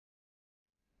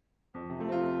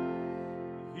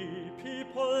Ye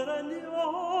people,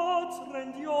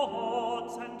 rend your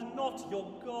hearts and not your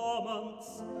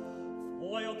garments.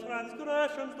 For your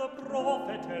transgressions the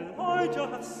prophet Elijah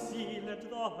hath sealed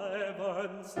the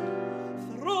heavens.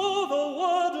 Through the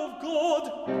word of God,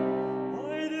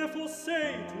 I therefore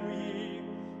say to ye,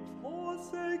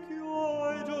 forsake your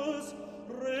idols,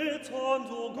 return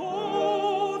to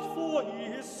God, for he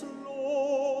is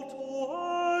slow to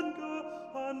anger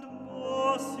and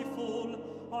merciful,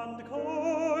 and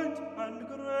kind and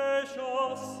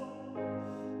gracious,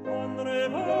 and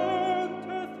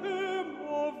repenteth him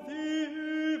of the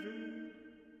evil.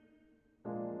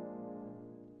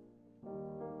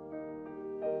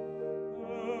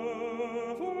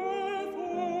 With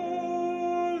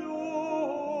all your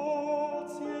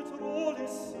hearts ye truly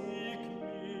seek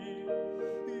me,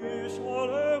 ye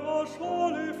shall ever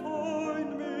surely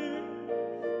find me.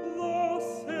 Thus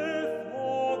saith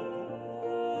the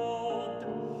God.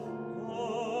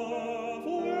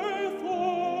 With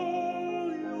all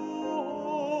your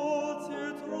hearts ye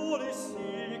truly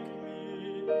seek me,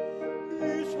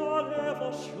 ye shall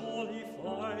ever surely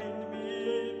find me.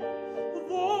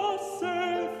 Thus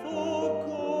saith the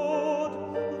God.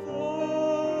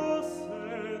 Thus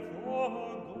saith the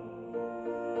God.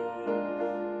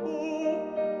 Oh,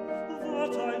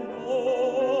 that I know,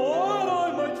 I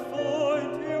might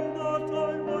find him, that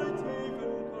I might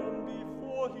even come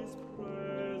before his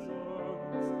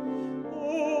presence.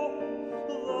 Oh,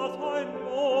 that I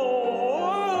know,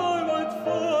 I might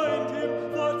find him,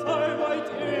 that I might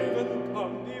even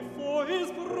come before his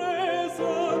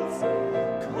presence.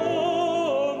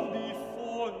 Come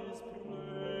before his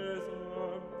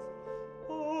presence.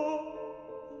 Oh,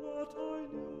 that I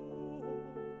knew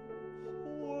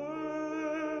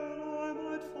where I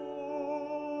might find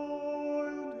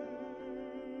him.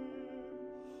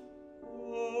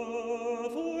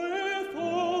 With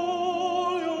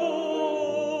all your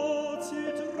hearts ye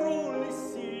truly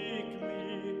seek me,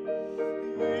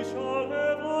 ye shall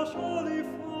ever surely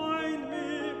find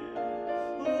me.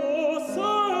 Thus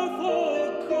saith the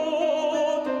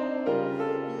God,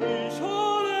 ye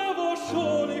shall ever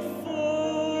surely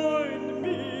find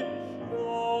me.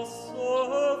 Thus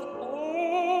saith the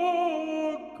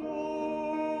God.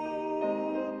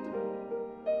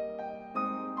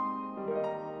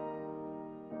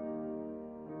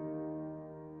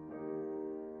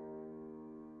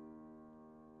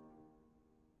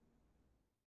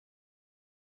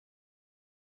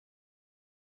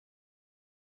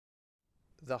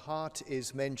 The heart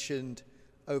is mentioned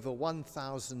over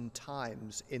 1,000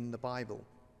 times in the Bible.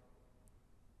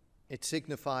 It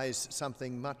signifies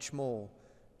something much more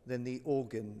than the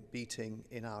organ beating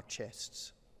in our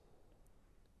chests.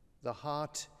 The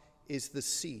heart is the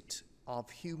seat of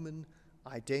human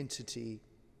identity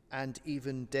and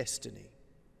even destiny,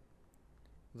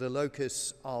 the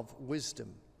locus of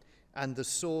wisdom and the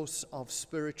source of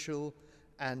spiritual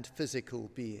and physical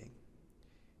being.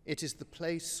 It is the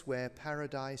place where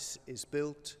paradise is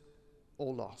built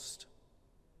or lost.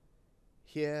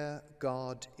 Here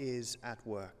God is at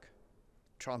work,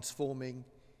 transforming,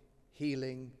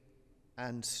 healing,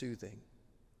 and soothing,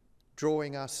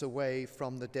 drawing us away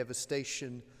from the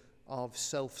devastation of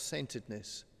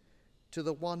self-centeredness to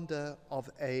the wonder of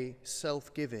a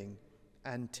self-giving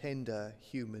and tender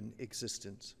human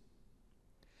existence.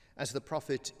 As the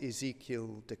prophet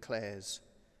Ezekiel declares,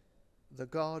 the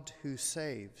God who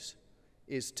saves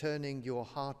is turning your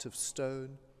heart of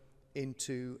stone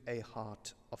into a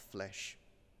heart of flesh.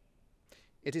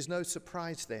 It is no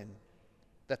surprise then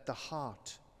that the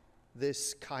heart,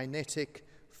 this kinetic,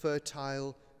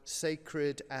 fertile,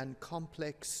 sacred and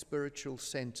complex spiritual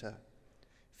center,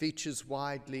 features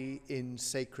widely in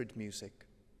sacred music.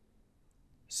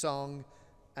 Song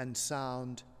and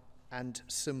sound and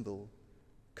symbol,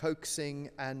 coaxing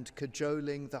and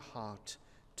cajoling the heart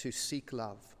to seek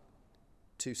love,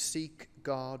 to seek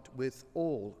God with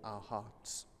all our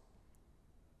hearts,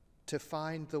 to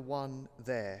find the one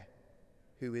there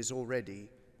who is already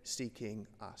seeking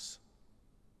us.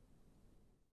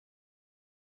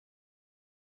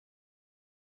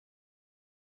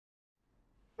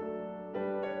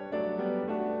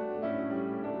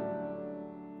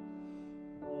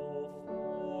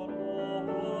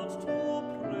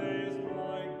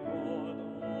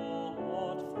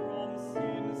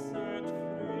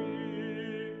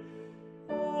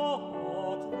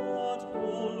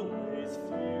 Always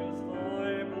feels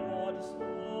thy blood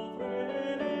so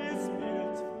freely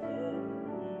spilt for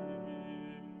me.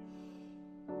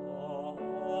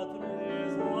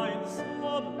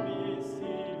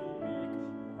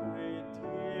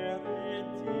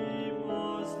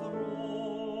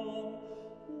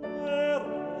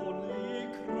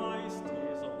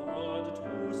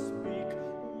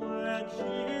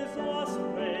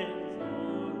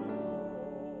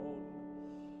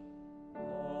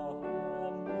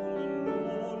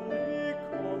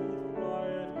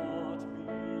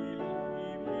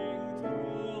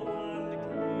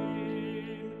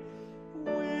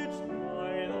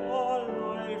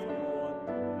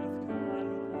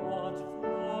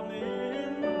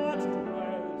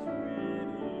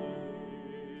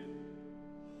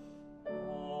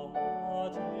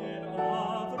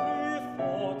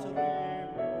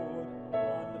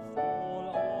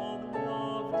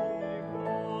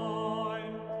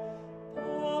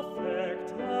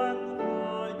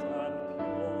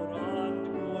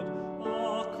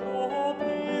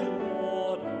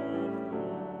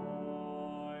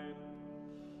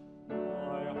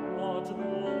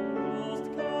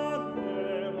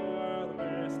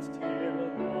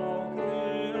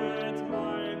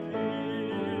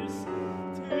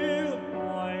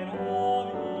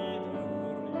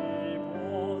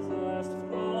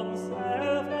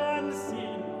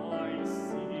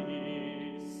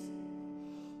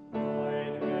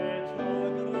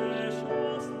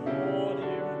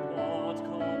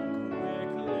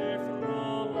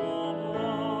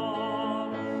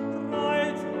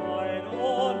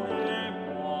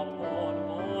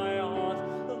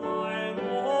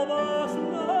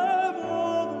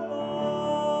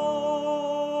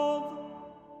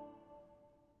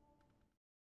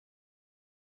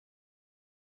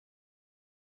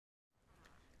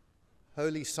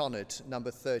 Holy Sonnet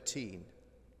number 13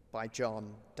 by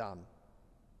John Donne.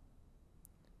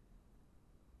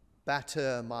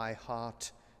 Batter my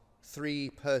heart,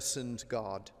 three-personed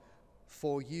God,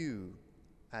 for you,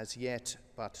 as yet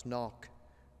but knock,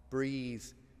 breathe,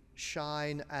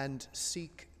 shine, and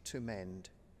seek to mend,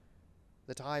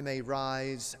 that I may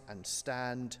rise and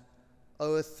stand,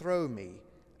 o'erthrow me,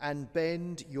 and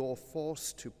bend your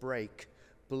force to break,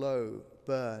 blow,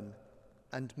 burn,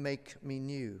 and make me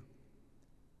new.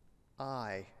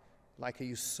 I, like a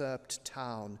usurped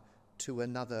town, to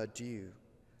another due,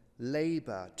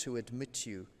 labour to admit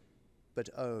you, but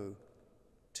oh,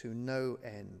 to no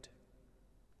end.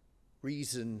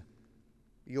 Reason,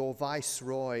 your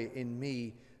viceroy in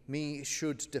me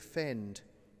should defend,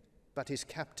 but is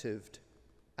captived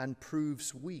and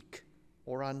proves weak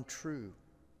or untrue.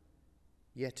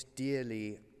 Yet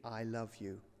dearly I love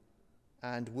you,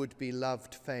 and would be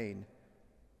loved fain,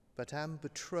 but am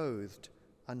betrothed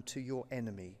unto your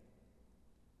enemy.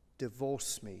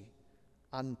 Divorce me,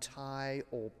 untie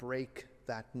or break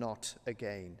that knot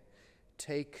again.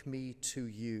 Take me to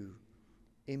you,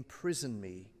 imprison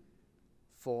me,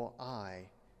 for I,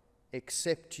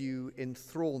 except you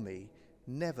enthrall me,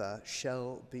 never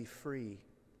shall be free,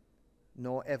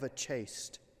 nor ever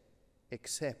chaste,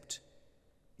 except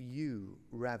you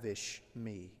ravish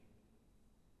me.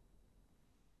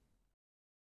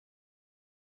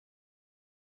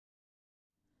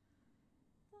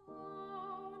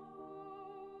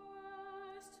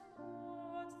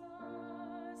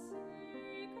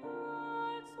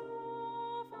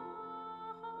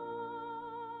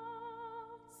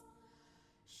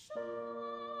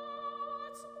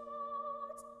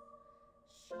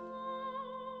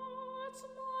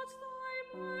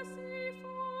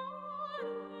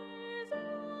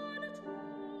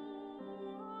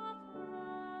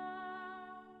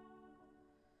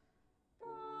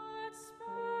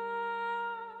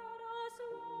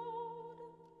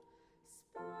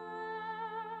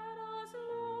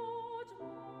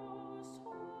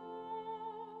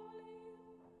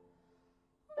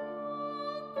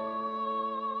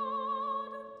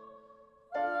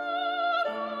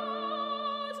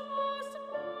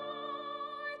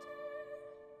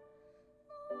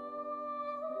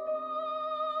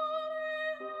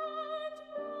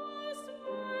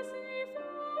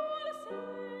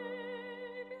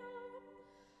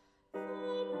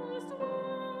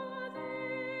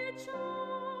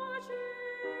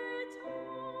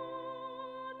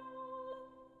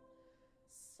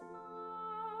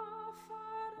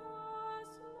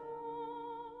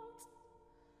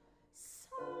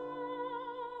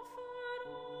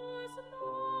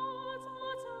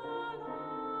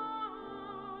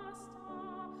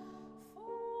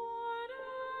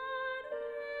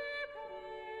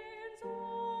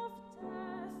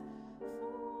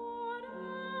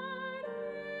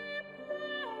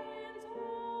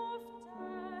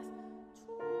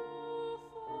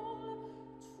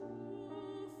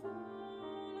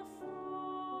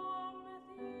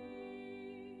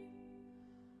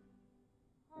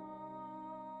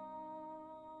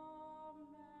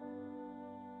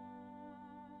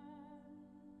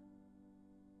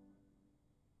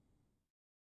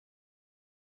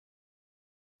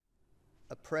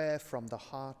 A prayer from the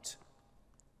heart,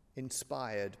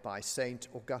 inspired by Saint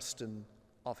Augustine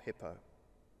of Hippo.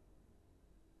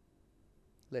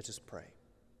 Let us pray.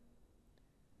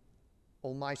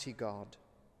 Almighty God,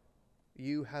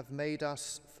 you have made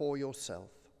us for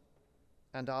yourself,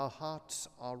 and our hearts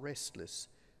are restless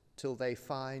till they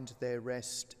find their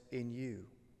rest in you.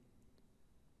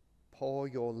 Pour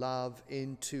your love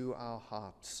into our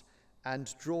hearts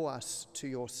and draw us to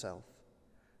yourself,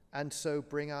 and so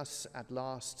bring us at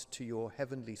last to your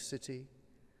heavenly city,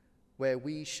 where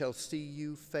we shall see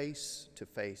you face to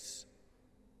face,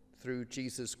 through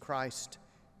Jesus Christ,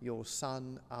 your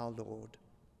Son, our Lord.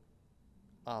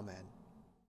 Amen.